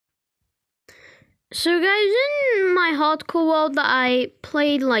So guys, in my hardcore world that I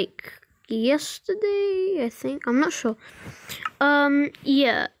played like yesterday, I think, I'm not sure.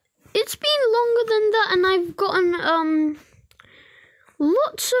 Yeah, it's been longer than that, and I've gotten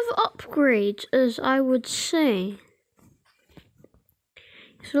lots of upgrades, as I would say.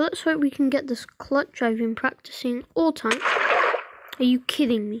 So let's hope we can get this clutch I've been practicing all time. Are you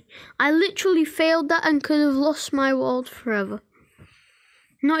kidding me? I literally failed that and could have lost my world forever.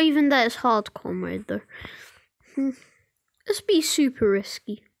 Not even that it's hardcore mode though. Let's be super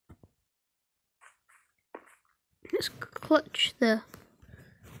risky. Let's clutch there.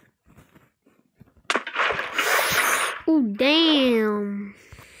 Oh damn.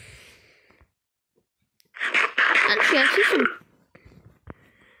 Actually, I see some.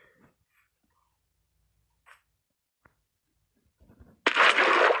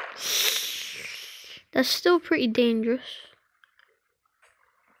 That's still pretty dangerous.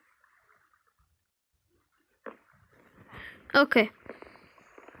 Okay.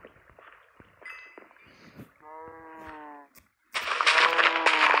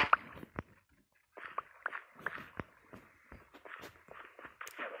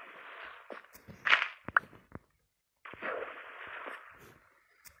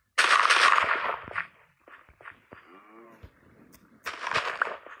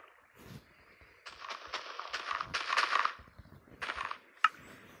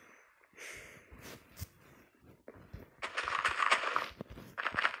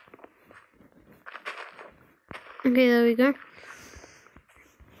 Okay, there we go.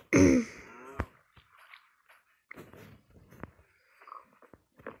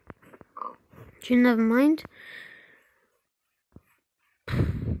 Never mind.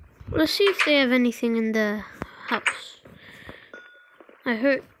 Let's see if they have anything in the house. I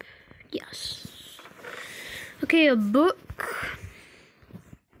hope. Yes. Okay, a book.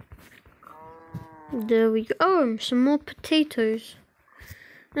 There we go. Oh, some more potatoes.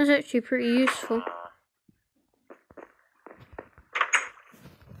 That's actually pretty useful.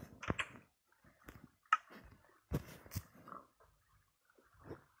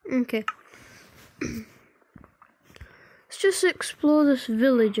 Okay. Let's just explore this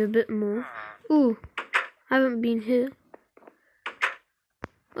village a bit more. Ooh, I haven't been here.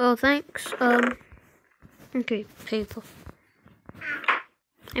 Oh, thanks. Okay, paper.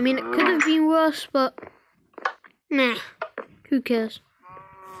 I mean, it could have been worse, but nah, who cares?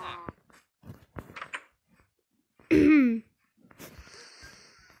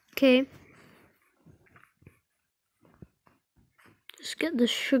 Okay. Let's get the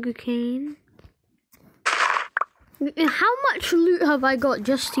sugar cane. How much loot have I got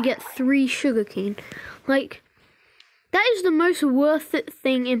just to get 3 sugar cane? Like, that is the most worth it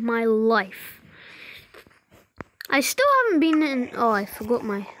thing in my life. I still haven't been in. Oh, I forgot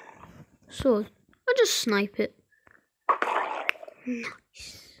my sword. I'll just snipe it.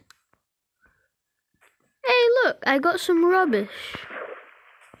 Nice. Hey, look, I got some rubbish.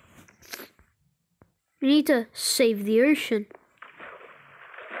 We need to save the ocean.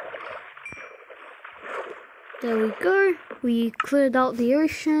 There we go. We cleared out the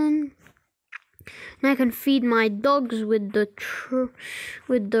ocean. And I can feed my dogs with the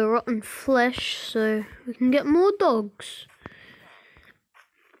rotten flesh, so we can get more dogs.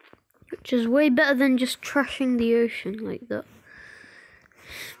 Which is way better than just trashing the ocean like that.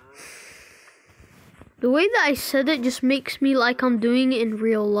 The way that I said it just makes me like I'm doing it in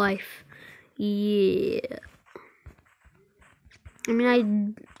real life. Yeah. I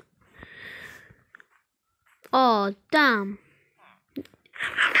mean, oh, damn.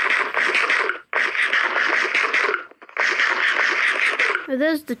 Oh,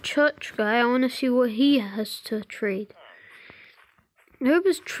 there's the church guy. I want to see what he has to trade. I hope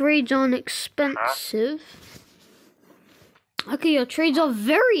his trades aren't expensive. Okay, your trades are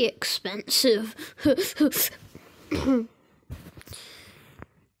very expensive.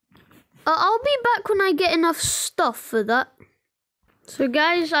 I'll be back when I get enough stuff for that. So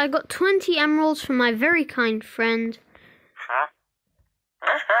guys, I got 20 emeralds from my very kind friend.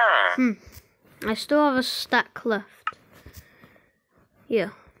 I still have a stack left.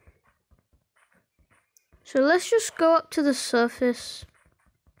 Yeah. So let's just go up to the surface.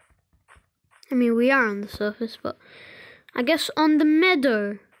 I mean, we are on the surface, but I guess on the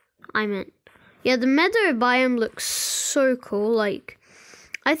meadow, I meant. Yeah, the meadow biome looks so cool. Like,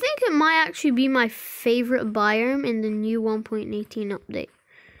 I think it might actually be my favorite biome in the new 1.18 update.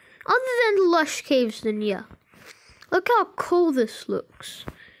 Other than the lush caves, then yeah. Look how cool this looks.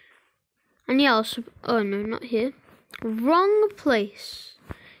 And yeah, oh no, not here. Wrong place.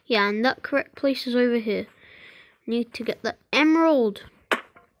 Yeah, and that correct place is over here. Need to get the emerald.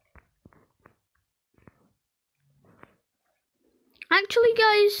 Actually,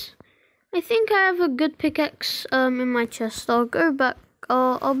 guys, I think I have a good pickaxe in my chest. I'll go back.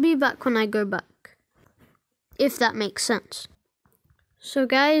 I'll be back when I go back, if that makes sense. So,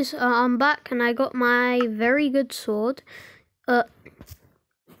 guys, I'm back and I got my very good sword. Yeah,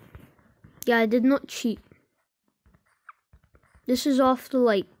 I did not cheat. This is after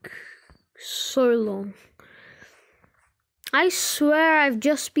like so long. I swear I've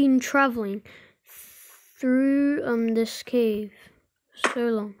just been traveling through this cave so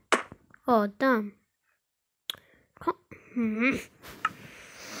long. Oh damn.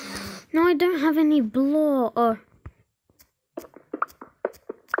 No, I don't have any block. Oh.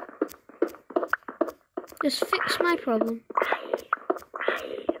 Just fix my problem.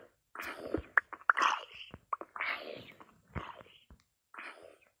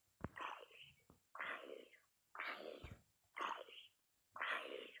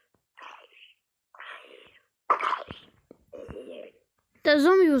 That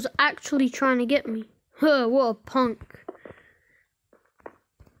zombie was actually trying to get me. Huh, what a punk.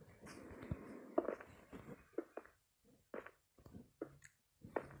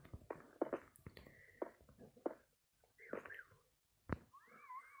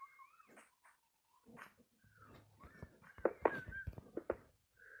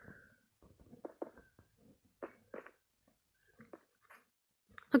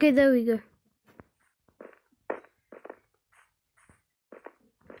 Okay, there we go.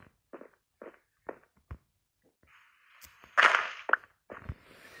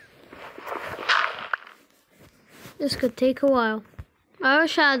 This could take a while. I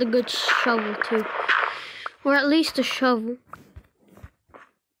wish I had a good shovel too. Or at least a shovel.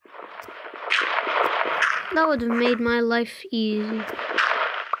 That would have made my life easy.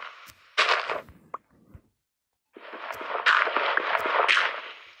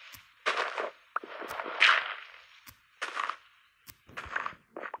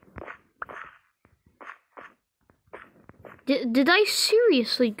 Did I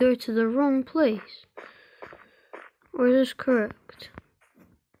seriously go to the wrong place? Or is this correct?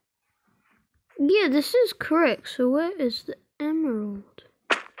 Yeah, this is correct. So where is the emerald?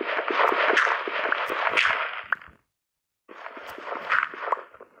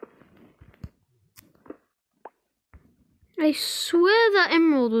 I swear that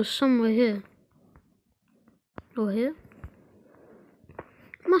emerald was somewhere here. Or here?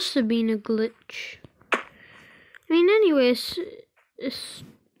 Must have been a glitch. I mean, anyways, it's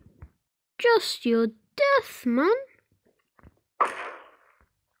just your death, man.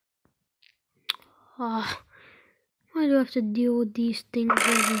 Ah, why do I have to deal with these things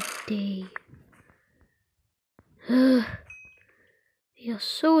every day? Ugh, they are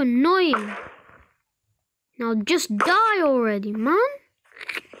so annoying. Now just die already, man.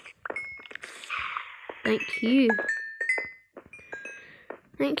 Thank you.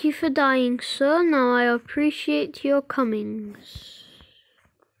 Thank you for dying, sir. Now I appreciate your comings.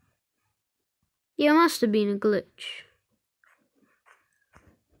 Yeah, it must have been a glitch.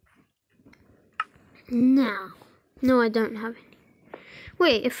 Now. No, I don't have any.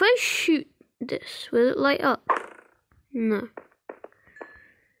 Wait, if I shoot this, will it light up? No.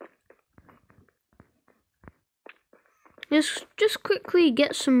 Just quickly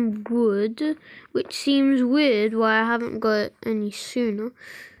get some wood, which seems weird why I haven't got it any sooner.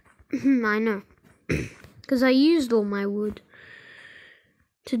 I know. Because I used all my wood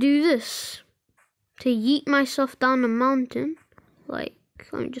to do this. To yeet myself down a mountain. Like,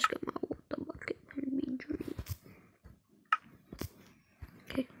 let me just get my water bucket and be drinking.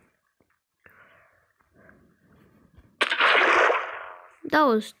 Okay. That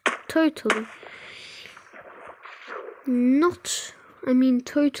was totally not, I mean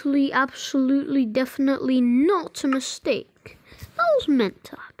totally, absolutely, definitely not a mistake. That was meant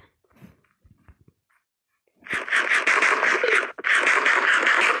to happen.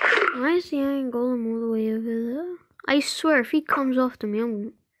 Why is the iron golem all the way over there? I swear if he comes after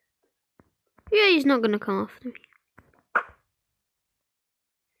me, yeah, he's not gonna come after me.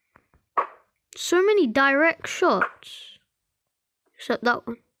 So many direct shots. Except that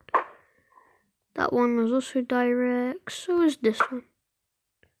one. That one was also direct, so is this one.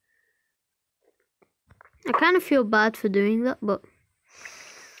 I kind of feel bad for doing that, but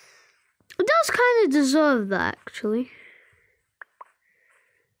it does kind of deserve that, actually.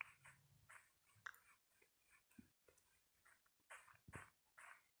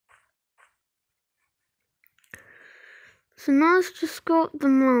 So now let's just go up the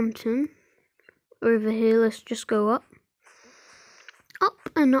mountain. Over here, let's just go up.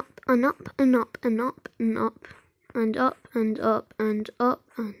 Up and up and up and up and up and up and up and up and up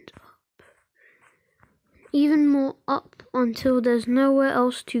and up even more up until there's nowhere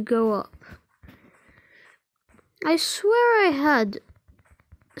else to go up. I swear I had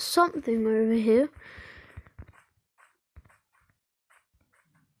something over here.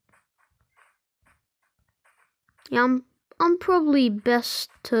 Yeah, I'm probably best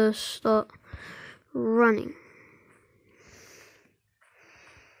to start running.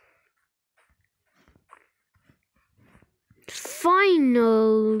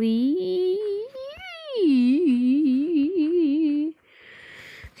 Finally.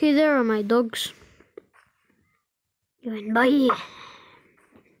 Okay, there are my dogs. Going bye.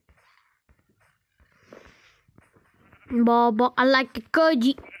 Baba, I like a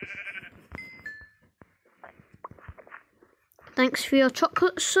koji. Thanks for your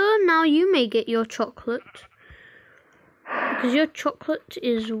chocolate, sir. Now you may get your chocolate. Because your chocolate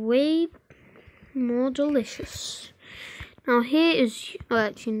is way more delicious. Now here is... Oh,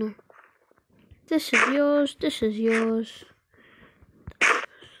 actually, no. This is yours. This is yours. There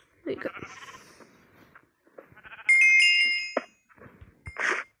you go.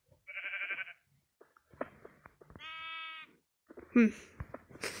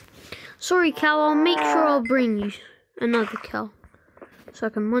 Sorry, cow. I'll make sure I'll bring you another cow so I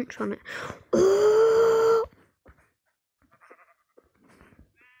can munch on it.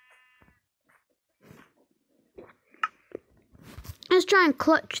 Let's try and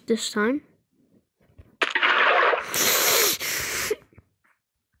clutch this time.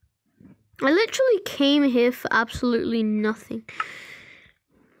 I literally came here for absolutely nothing.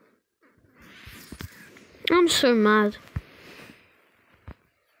 I'm so mad.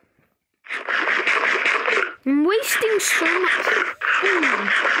 I'm wasting so much food.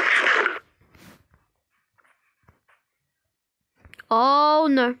 Oh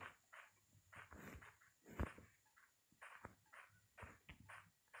no.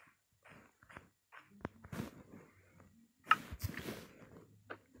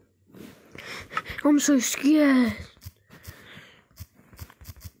 I'm so scared.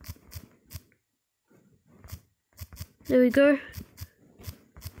 There we go.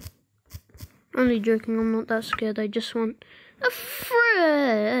 Only joking, I'm not that scared. I just want a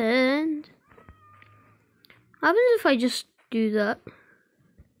friend. What happens if I just do that?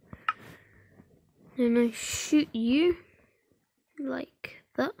 Then I shoot you like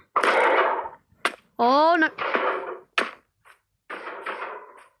that. Oh no.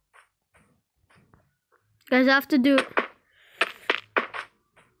 Guys, I have to do it.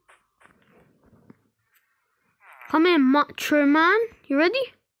 Come here, macho man. You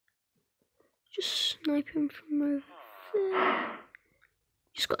ready? Just snipe him from over there.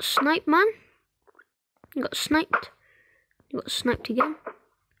 Just got sniped, man. You got sniped. You got sniped again.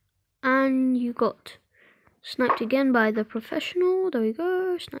 And you got sniped again by the professional. There we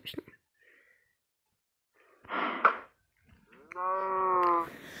go. Snipe, snipe.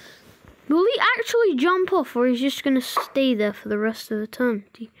 Will he actually jump off, or he's just going to stay there for the rest of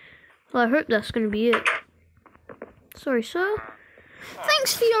eternity? Well, I hope that's going to be it. Sorry, sir.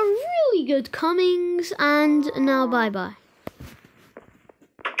 Thanks for your really good comings, and now bye-bye.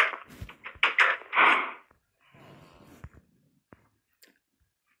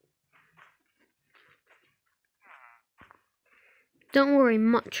 Don't worry,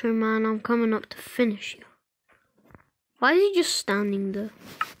 macho man, I'm coming up to finish you. Why is he just standing there?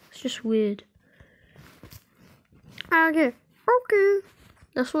 It's just weird. Okay. Okay.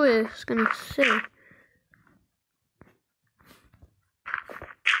 That's what it's gonna say.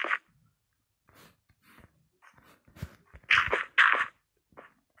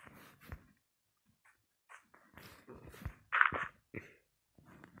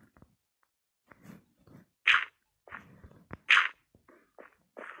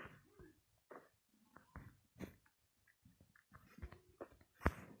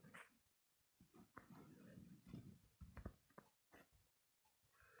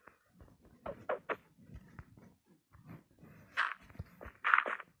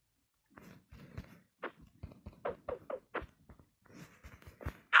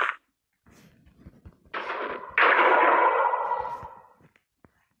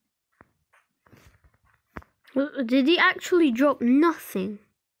 Did he actually drop nothing?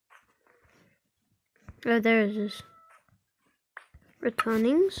 Oh, there it is.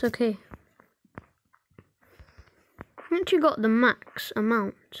 Returnings, okay. Haven't you got the max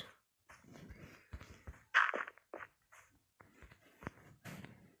amount?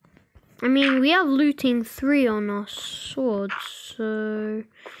 I mean, we have looting 3 on our swords, so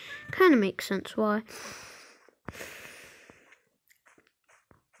kind of makes sense why.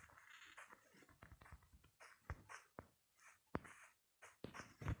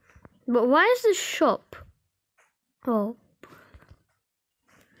 But why is the shop Oh.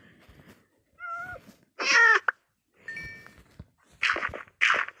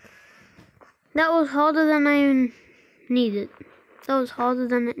 That was harder than I needed. That was harder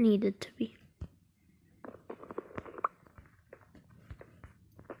than it needed to be.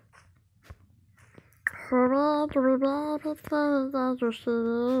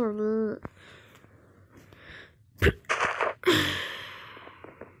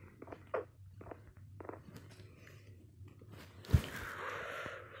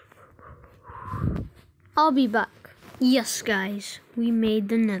 I'll be back. Yes, guys, we made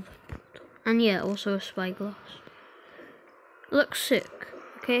the nether. And yeah, also a spyglass. It looks sick,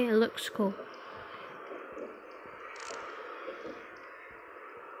 okay? It looks cool.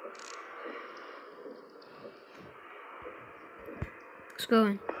 Let's go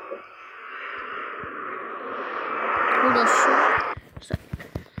in. Hold on, so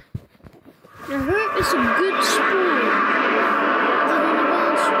I hope it's a good spawn. Other than a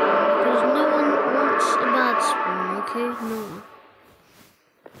bad spawn. Because no one wants a bad spawn, okay? No one.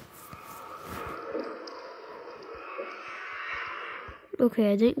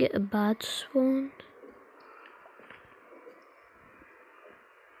 Okay, I didn't get a bad spawn.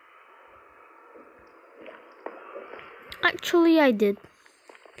 Actually, I did.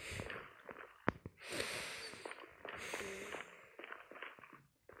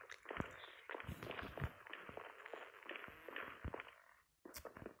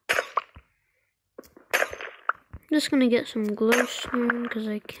 I'm just gonna get some glowstone because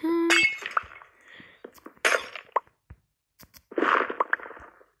I can.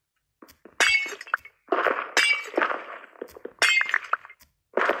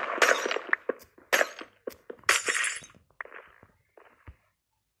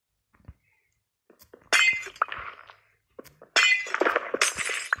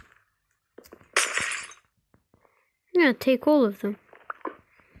 I'm gonna take all of them.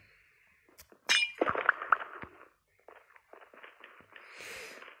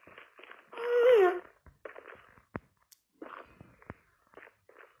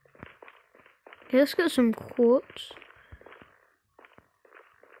 Okay, let's get some quartz.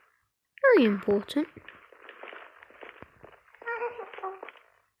 Very important.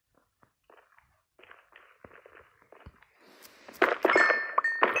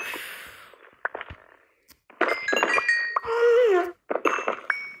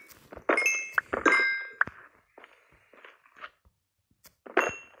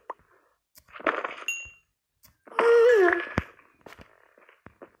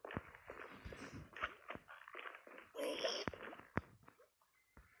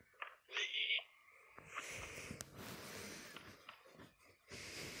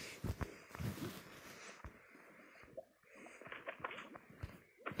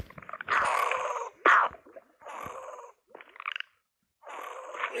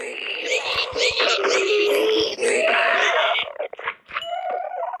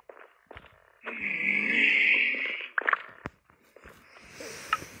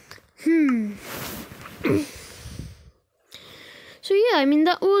 So yeah, I mean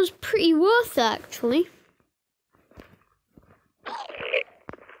that was pretty worth it actually.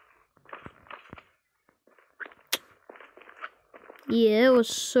 Yeah, it was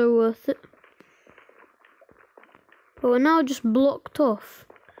so worth it. But we're now just blocked off.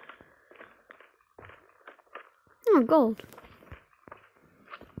 Oh, gold.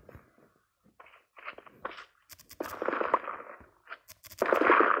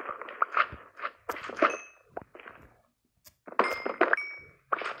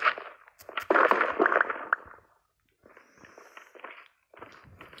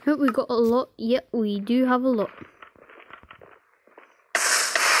 Hope we got a lot. Yep, we do have a lot.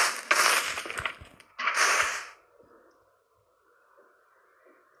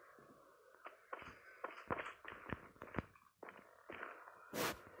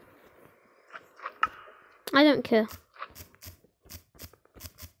 I don't care.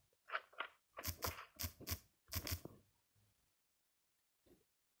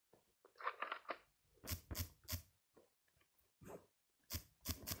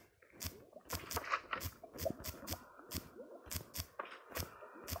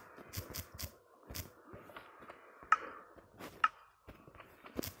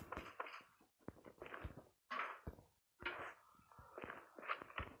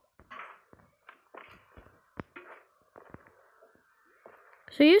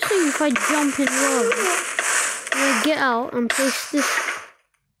 So you're saying if I jump in lava, and I get out and place this...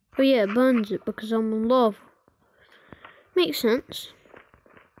 Oh yeah, it burns it because I'm in lava. Makes sense.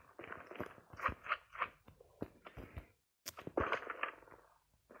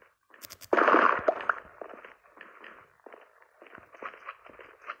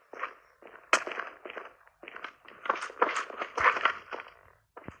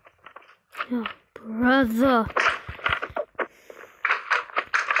 Oh, brother.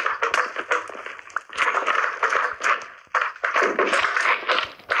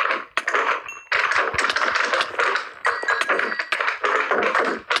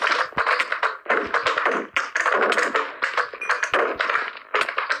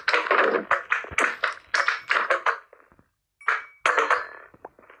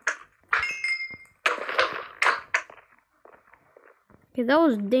 Okay, that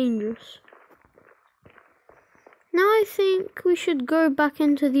was dangerous. Now I think we should go back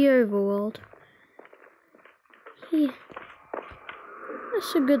into the overworld. Yeah,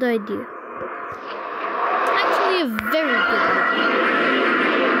 that's a good idea. Actually, a very good idea.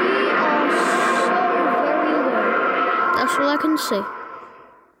 We are so very low. That's all I can say.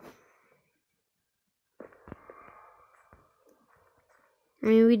 I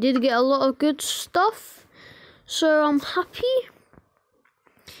mean, we did get a lot of good stuff, so I'm happy.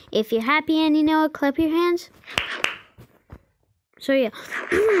 If you're happy and you know it, clap your hands. So yeah,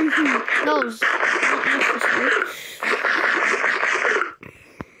 that was not necessary.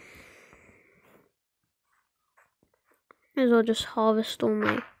 Might as well just harvest all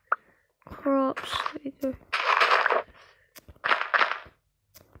my crops. There we go.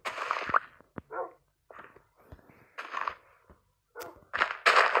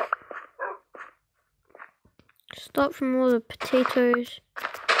 Start from all the potatoes.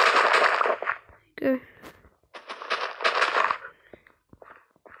 There we go.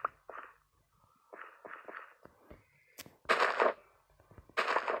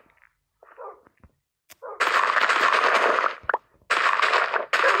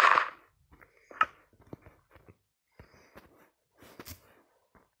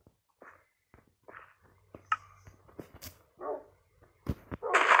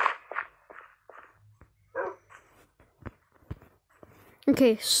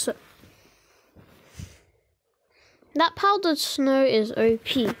 Okay, so that powdered snow is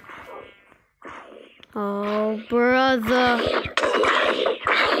OP. Oh, brother.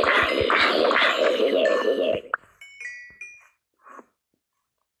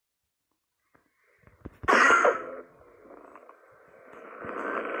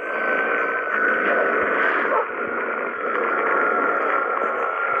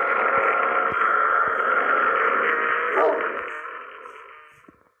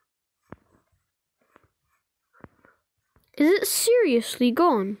 Is it seriously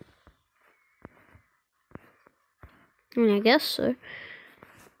gone? I mean, I guess so.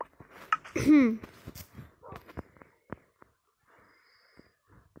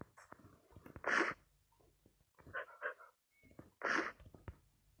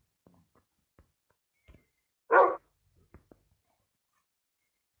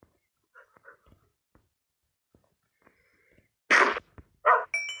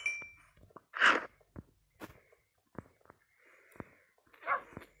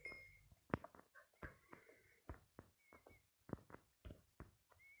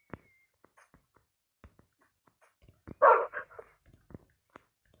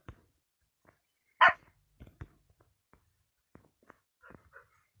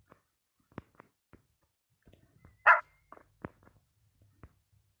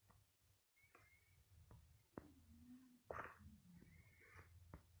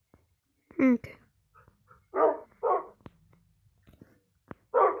 Okay.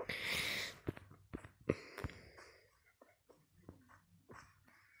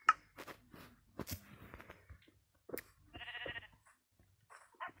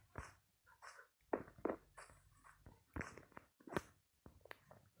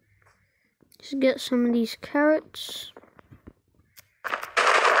 Just get some of these carrots.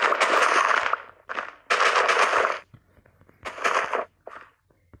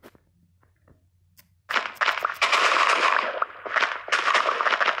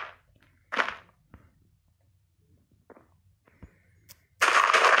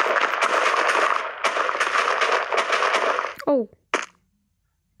 Oh.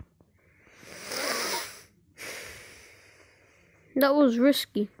 That was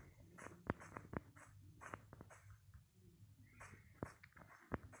risky.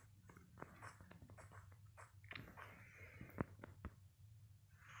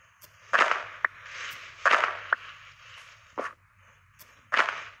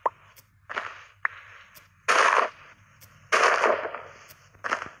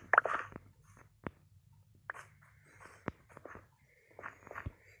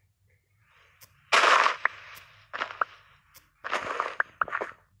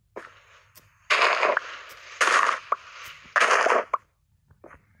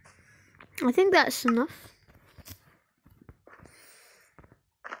 I think that's enough.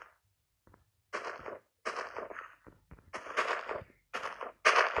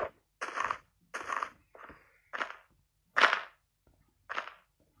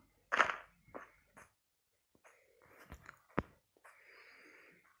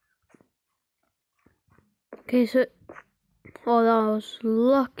 Okay, so... Oh, that was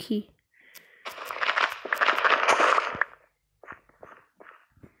lucky.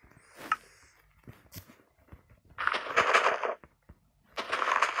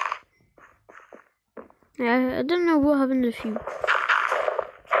 Yeah, I don't know what happens if you...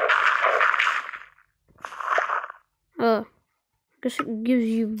 Oh, I guess it gives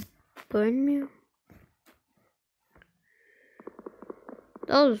you bone meal.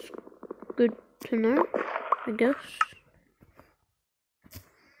 That was good to know, I guess.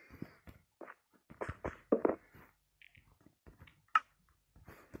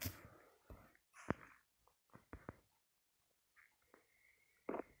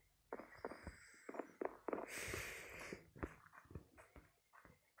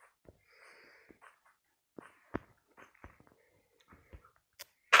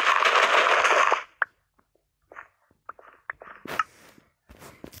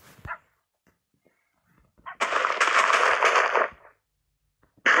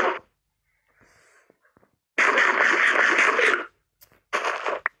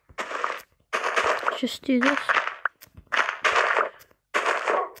 Just do this.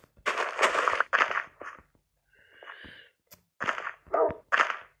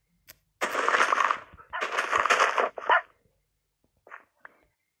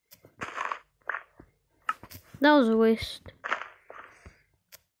 That was a waste.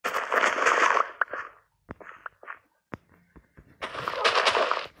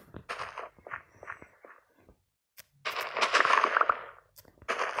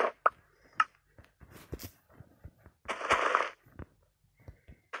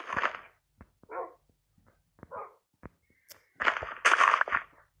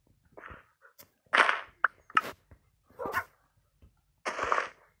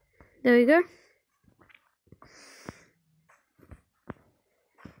 There we go.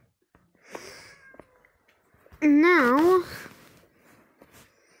 Now,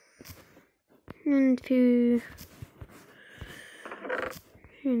 into,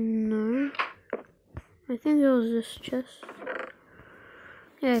 no, I think it was this chest.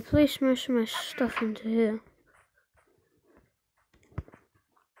 Yeah, I placed most of my stuff into here.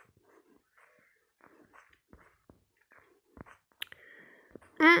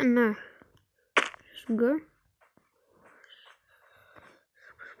 No, just go.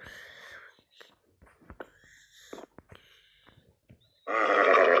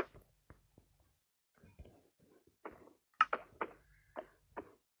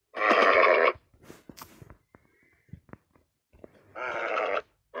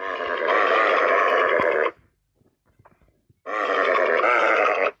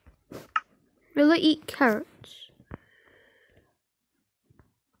 Will it eat carrots?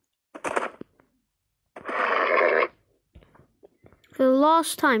 For the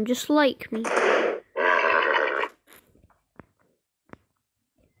last time, just like me.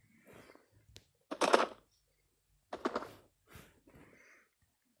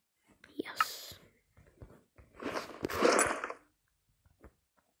 Yes.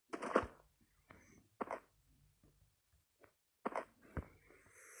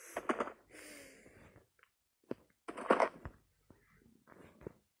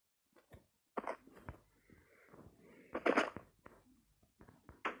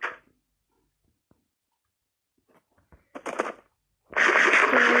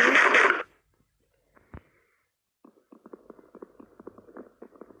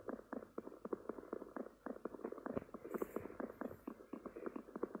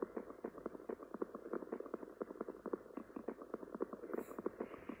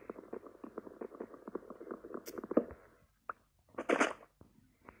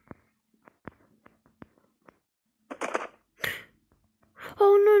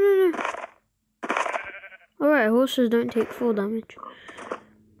 Oh, no. Alright, horses don't take full damage.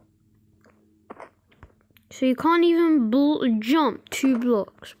 So you can't even jump 2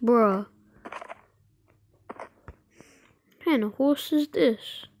 blocks, bruh. What kind of horse is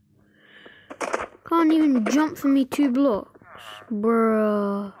this? Can't even jump for me 2 blocks,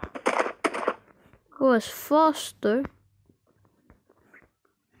 bruh. Oh, it's faster.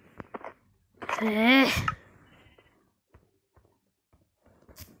 Eh.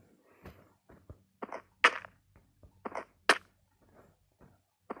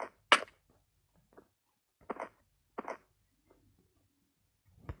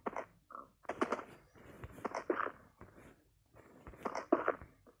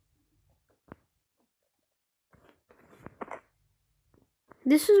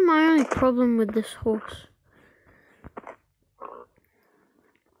 This is my only problem with this horse.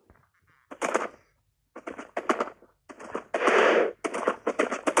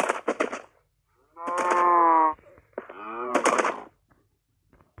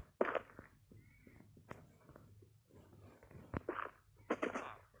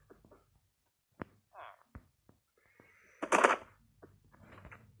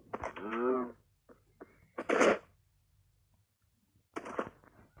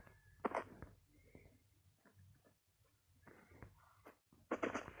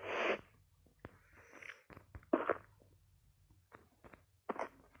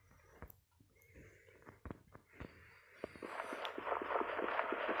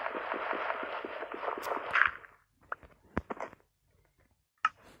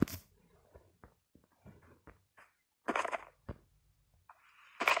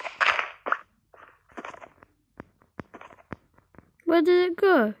 Where did it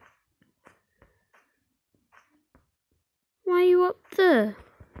go? Why are you up there?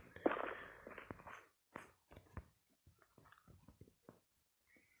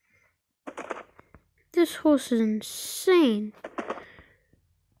 This horse is insane.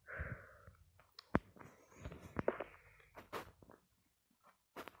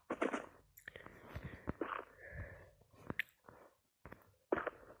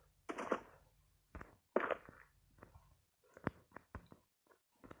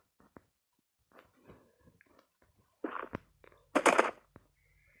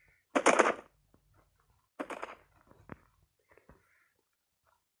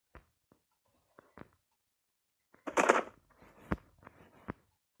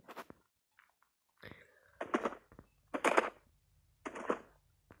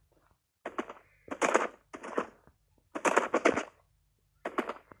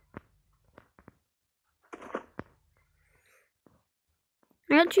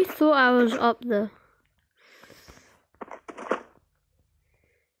 I actually thought I was up there.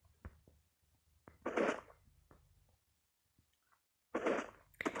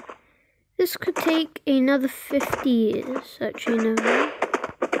 This could take another 50 years, actually, no.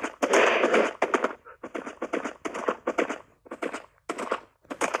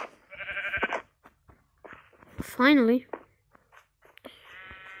 Finally.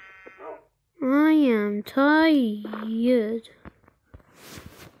 I am tired.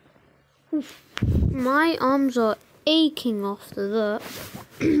 Oof. My arms are aching after that.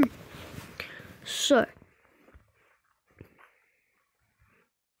 So.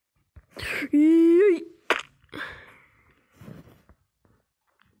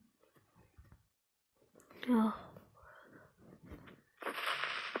 Oh.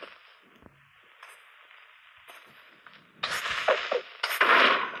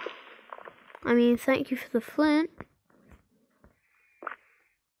 I mean, thank you for the flint.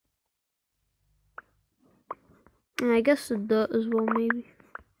 And I guess the dirt as well, maybe.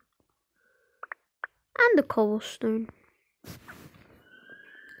 And the cobblestone.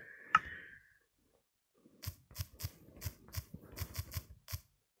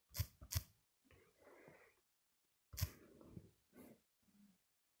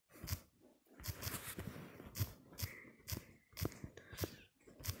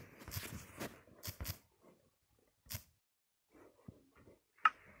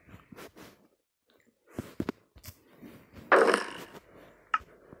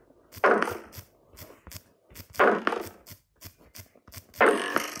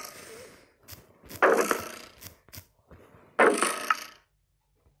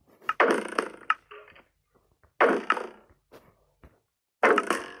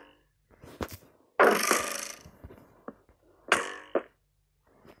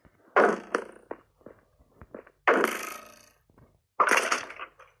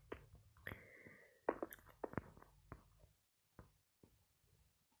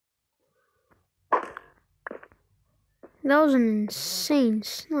 That was an insane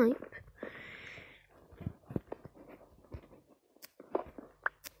snipe.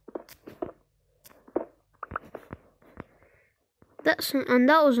 And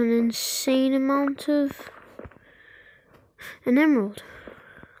that was an insane amount of an emerald.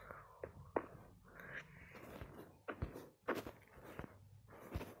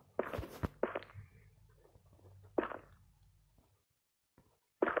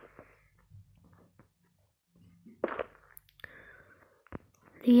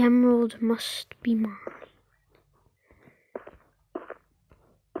 The emerald must be mine.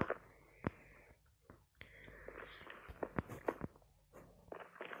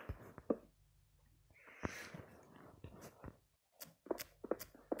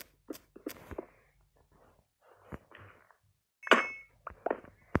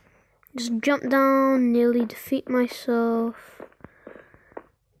 Just jump down, nearly defeat myself.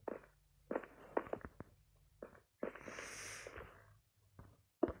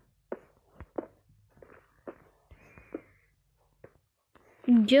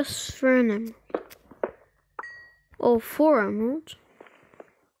 Just for an emerald. Or 4 emeralds.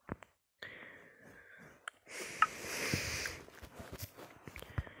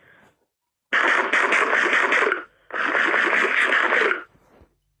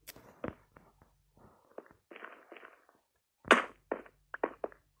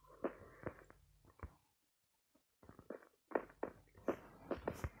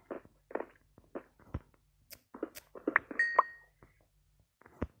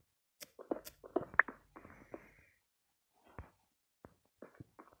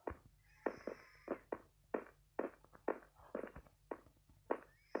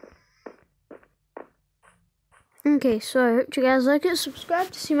 Okay, so I hope you guys like it. Subscribe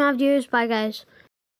to see my videos. Bye, guys.